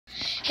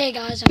Hey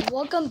guys, and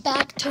welcome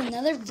back to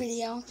another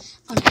video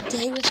on A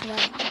Day with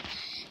Rylynn.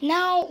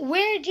 Now,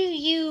 where do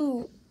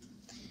you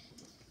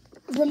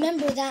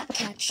remember that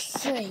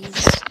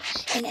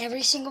catchphrase in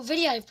every single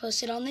video I've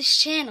posted on this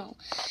channel?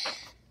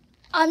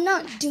 I'm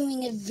not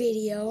doing a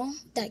video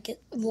that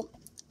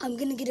I'm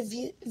gonna get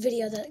a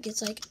video that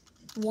gets like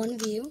 1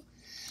 view,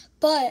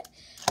 but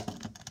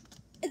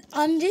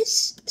I'm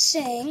just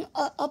saying,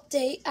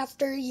 update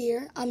after a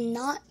year, I'm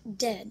not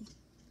dead.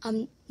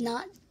 I'm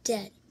not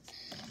dead.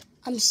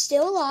 I'm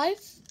still alive,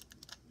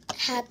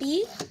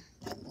 happy,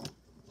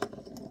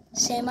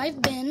 same I've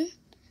been.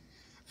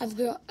 I've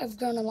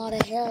grown a lot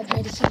of hair. I've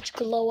made a huge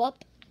glow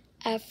up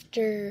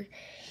after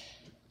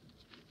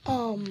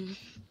a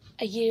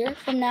year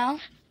from now,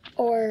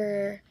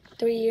 or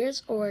 3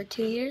 years, or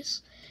 2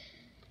 years.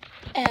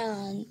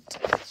 And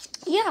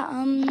yeah,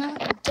 I'm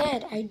not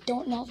dead. I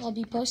don't know if I'll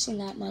be posting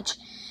that much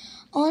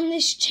on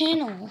this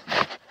channel.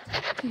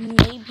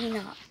 Maybe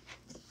not.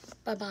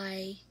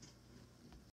 Bye-bye.